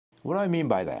What do I mean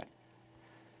by that?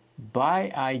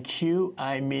 By IQ,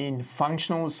 I mean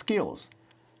functional skills,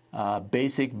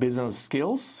 basic business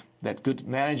skills that good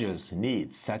managers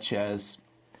need, such as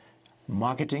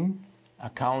marketing,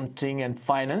 accounting and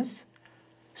finance,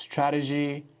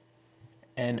 strategy,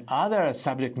 and other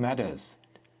subject matters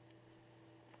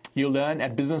you learn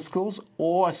at business schools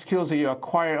or skills that you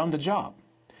acquire on the job.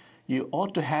 You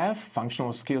ought to have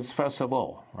functional skills first of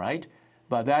all, right?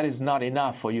 But that is not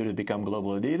enough for you to become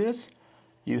global leaders.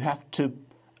 You have to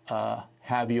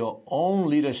have your own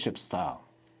leadership style.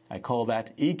 I call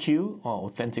that EQ, or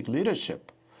authentic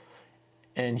leadership.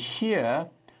 And here,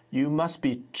 you must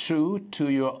be true to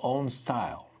your own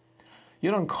style.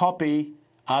 You don't copy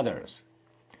others.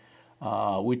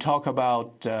 We talk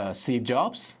about Steve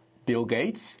Jobs, Bill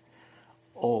Gates,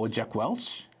 or Jack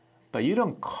Welch, but you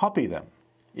don't copy them.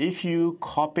 If you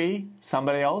copy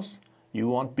somebody else, you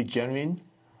won't be genuine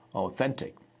or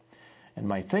authentic. And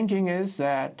my thinking is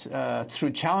that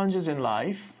through challenges in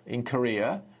life, in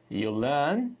career, you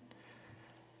learn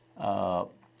a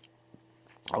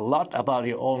lot about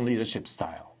your own leadership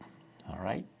style, all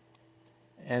right?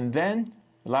 And then,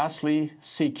 lastly,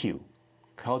 CQ,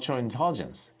 cultural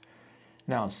intelligence.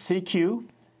 Now, CQ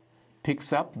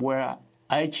picks up where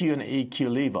IQ and EQ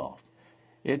leave off.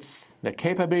 It's the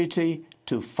capability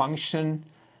to function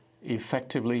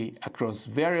effectively across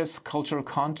various cultural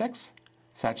contexts,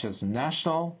 such as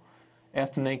national,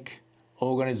 ethnic,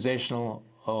 organizational,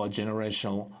 or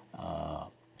generational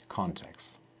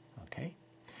contexts. Okay.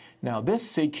 Now,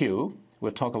 this CQ,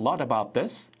 we'll talk a lot about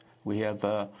this. We have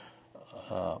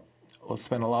we'll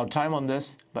spend a lot of time on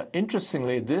this. But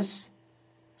interestingly, this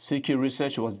CQ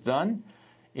research was done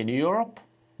in Europe,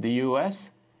 the US,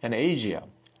 and Asia.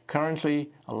 Currently,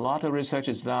 a lot of research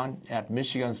is done at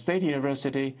Michigan State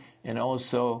University and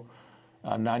also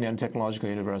Nanyang Technological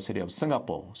University of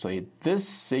Singapore. So this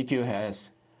CQ has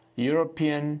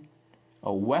European,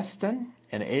 Western,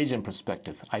 and Asian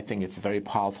perspective. I think it's very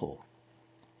powerful.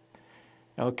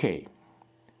 Okay,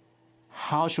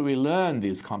 how should we learn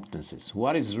these competencies?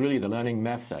 What is really the learning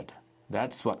method?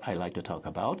 That's what I like to talk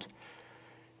about.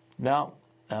 Now,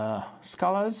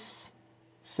 scholars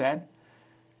said,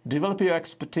 develop your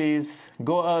expertise,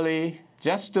 go early,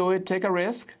 just do it, take a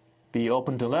risk, be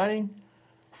open to learning,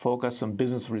 focus on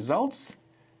business results,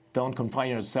 don't confine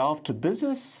yourself to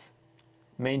business,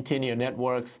 maintain your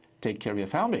networks, take care of your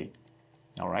family.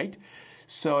 All right?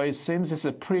 So it seems it's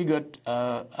a pretty good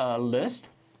list.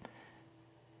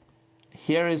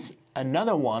 Here is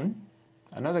another one,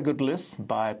 another good list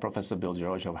by Professor Bill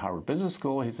George of Harvard Business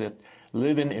School. He said,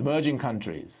 live in emerging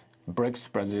countries,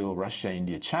 BRICS, Brazil, Russia,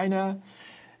 India, China,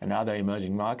 and other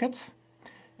emerging markets.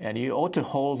 And you ought to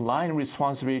hold line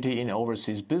responsibility in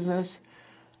overseas business,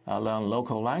 learn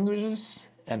local languages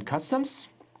and customs,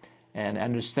 and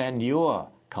understand your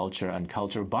culture and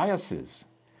cultural biases.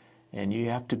 And you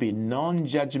have to be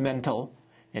non-judgmental,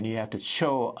 and you have to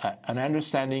show an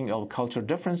understanding of cultural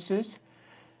differences,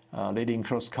 leading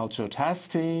cross-cultural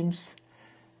task teams,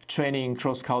 training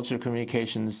cross-cultural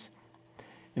communications.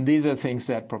 And these are things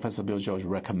that Professor Bill George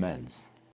recommends.